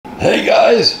Hey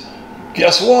guys,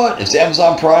 guess what? It's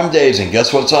Amazon Prime Days, and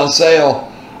guess what's on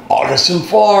sale? Augustin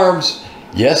Farms.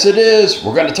 Yes, it is.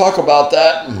 We're going to talk about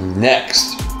that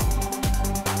next.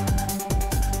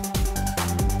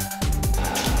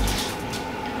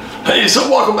 Hey, so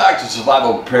welcome back to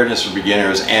Survival Preparedness for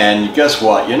Beginners. And guess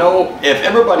what? You know, if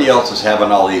everybody else is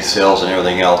having all these sales and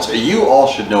everything else, you all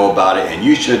should know about it, and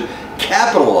you should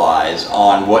capitalize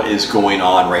on what is going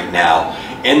on right now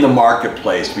in the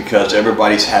marketplace, because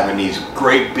everybody's having these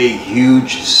great big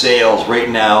huge sales right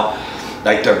now,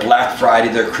 like their Black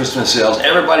Friday, their Christmas sales.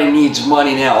 Everybody needs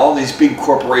money now. All these big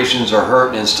corporations are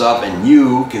hurting and stuff, and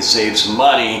you can save some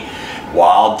money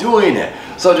while doing it.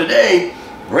 So today,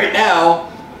 right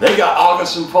now, they got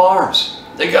Augustin Farms.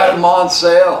 They got them on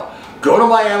sale. Go to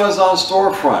my Amazon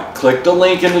storefront, click the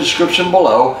link in the description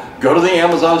below, go to the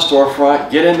Amazon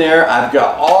storefront, get in there. I've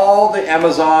got all the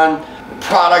Amazon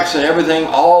products and everything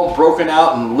all broken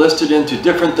out and listed into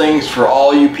different things for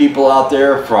all you people out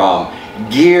there, from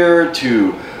gear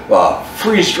to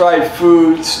freeze-dried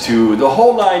foods to the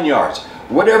whole 9 yards.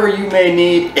 Whatever you may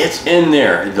need, it's in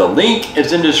there. The link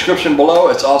is in the description below.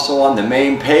 It's also on the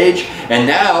main page. And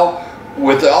now,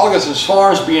 with the Augustin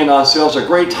Farms being on sale, it's a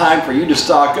great time for you to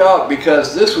stock up,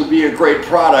 because this would be a great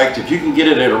product if you can get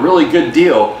it at a really good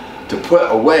deal to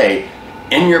put away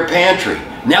in your pantry.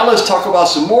 Now let's talk about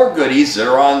some more goodies that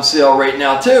are on sale right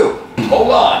now too.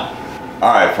 Hold on.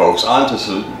 All right, folks, on to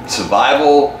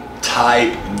survival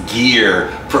type gear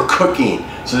for cooking.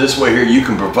 So this way here you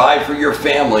can provide for your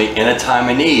family in a time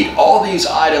of need. All these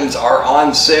items are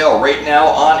on sale right now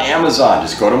on Amazon.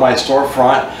 Just go to my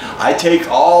storefront. I take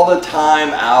all the time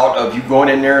out of you going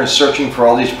in there and searching for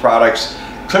all these products.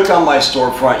 Click on my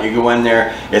storefront, you go in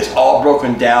there, it's all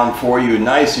broken down for you,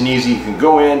 nice and easy. You can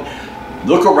go in,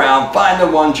 look around, find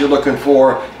the ones you're looking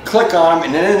for, click on them,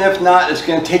 and then if not, it's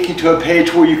going to take you to a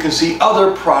page where you can see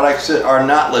other products that are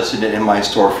not listed in my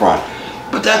storefront.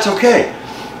 But that's okay.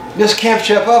 This Camp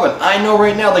Chef oven, I know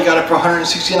right now they got it for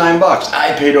 169 bucks.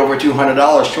 I paid over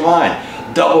 $200 for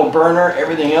mine. Double burner,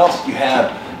 everything else. You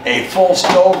have a full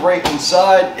stove right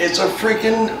inside. It's a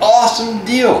freaking awesome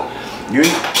deal. You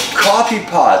coffee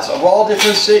pots of all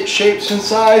different shapes and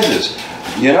sizes.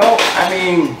 You know, I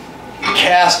mean,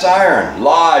 cast iron,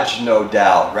 Lodge, no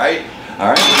doubt, right? All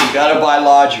right, you gotta buy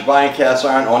Lodge. You're buying cast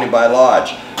iron, only buy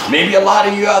Lodge. Maybe a lot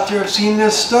of you out there have seen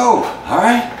this stove. All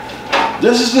right,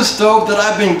 this is the stove that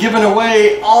I've been giving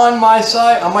away on my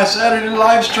site, on my Saturday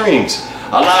live streams.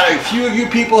 A few of you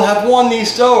people have won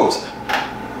these stoves.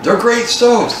 They're great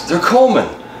stoves. They're Coleman.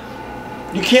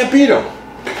 You can't beat them.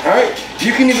 All right,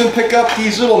 you can even pick up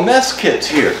these little mess kits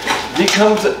here. It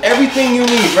comes with everything you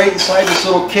need right inside this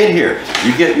little kit here.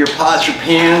 You get your pots, your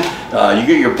pan, you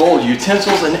get your bowl,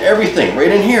 utensils, and everything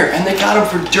right in here. And they got them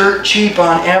for dirt cheap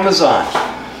on Amazon.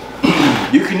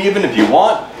 You can even, if you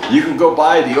want, you can go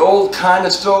buy the old kind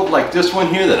of stove like this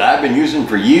one here that I've been using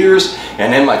for years,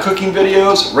 and in my cooking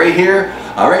videos right here.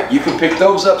 All right, you can pick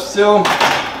those up still.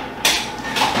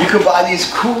 You can buy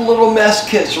these cool little mess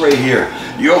kits right here.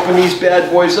 You open these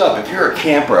bad boys up. If you're a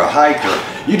camper, a hiker,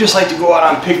 you just like to go out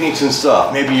on picnics and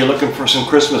stuff. Maybe you're looking for some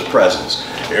Christmas presents.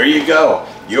 There you go.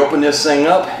 You open this thing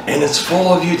up and it's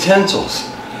full of utensils.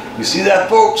 You see that,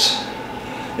 folks?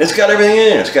 It's got everything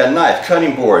in it. It's got a knife,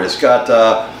 cutting board. It's got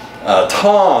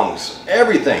tongs,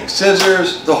 everything,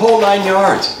 scissors, the whole 9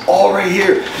 yards, all right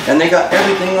here. And they got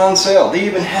everything on sale. They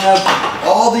even have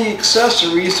all the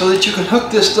accessories so that you can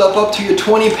hook this stuff up to your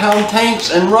 20-pound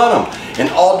tanks and run them in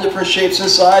all different shapes and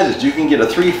sizes. You can get a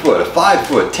 3-foot, a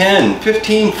 5-foot, 10,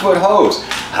 15-foot hose,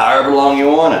 however long you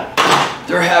want it.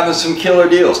 They're having some killer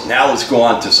deals. Now let's go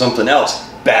on to something else,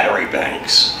 battery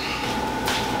banks.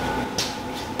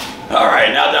 All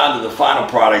right, now down to the final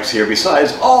products here.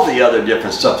 Besides all the other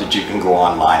different stuff that you can go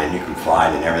online and you can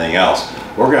find and everything else,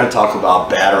 we're going to talk about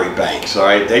battery banks. All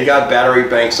right, they got battery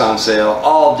banks on sale,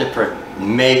 all different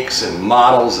makes and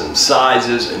models and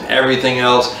sizes and everything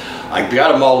else. I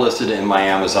got them all listed in my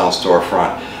Amazon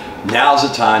storefront. Now's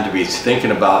the time to be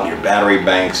thinking about your battery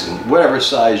banks and whatever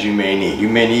size you may need. You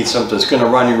may need something that's going to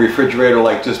run your refrigerator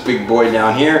like this big boy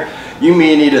down here. You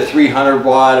may need a 300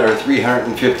 watt or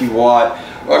 350 watt.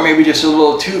 Or maybe just a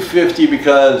little 250,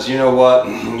 because you know what,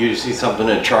 you just need something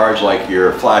to charge like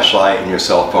your flashlight and your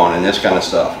cell phone and this kind of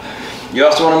stuff. You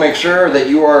also want to make sure that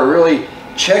you are really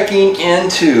checking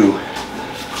into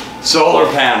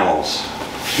solar panels,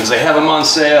 because they have them on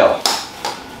sale.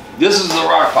 This is the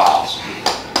rock piles.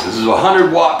 This is a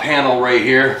 100-watt panel right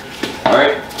here. All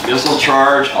right, this will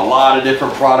charge a lot of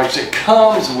different products. It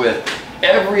comes with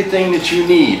everything that you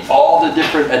need, all the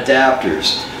different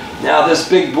adapters. Now this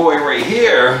big boy right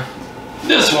here,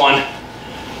 this one,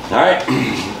 all right,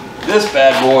 This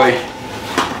bad boy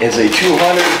is a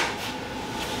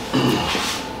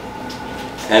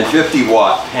 250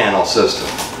 watt panel system.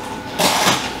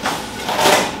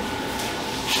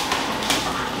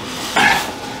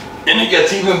 And it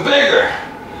gets even bigger,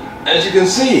 as you can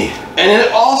see. And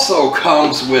it also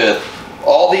comes with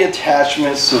all the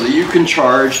attachments so that you can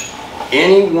charge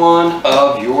any one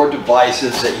of your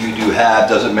devices that you do have.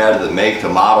 Doesn't matter the make, the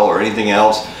model, or anything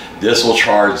else. This will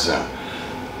charge them.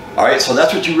 All right, so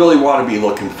that's what you really want to be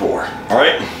looking for. All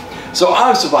right, so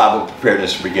I'm Survival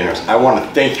Preparedness for Beginners. I want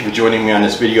to thank you for joining me on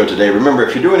this video today. Remember,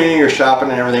 if you're doing any of your shopping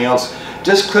and everything else,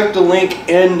 just click the link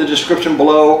in the description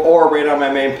below or right on my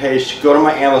main page. Go to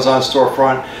my Amazon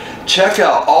storefront. Check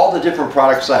out all the different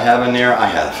products I have in there. I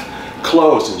have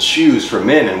clothes and shoes for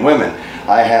men and women.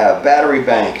 I have battery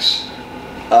banks.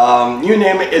 You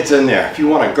name it, it's in there. If you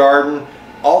want to garden,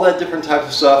 all that different type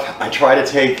of stuff. I try to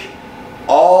take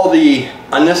all the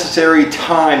unnecessary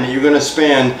time that you're going to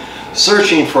spend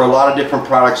searching for a lot of different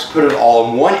products, put it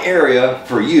all in one area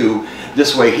for you.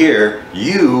 This way here,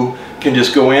 you can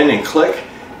just go in and click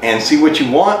and see what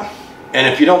you want. And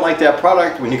if you don't like that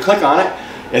product, when you click on it,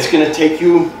 it's going to take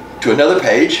you to another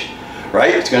page,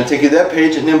 right? It's going to take you to that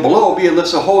page, and then below will be a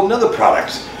list of whole nother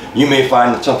products. You may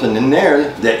find something in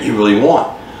there that you really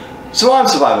want. So I'm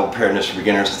Survival Preparedness for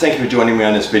Beginners. Thank you for joining me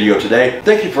on this video today.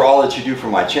 Thank you for all that you do for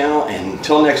my channel, and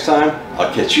until next time,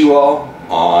 I'll catch you all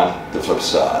on the flip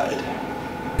side.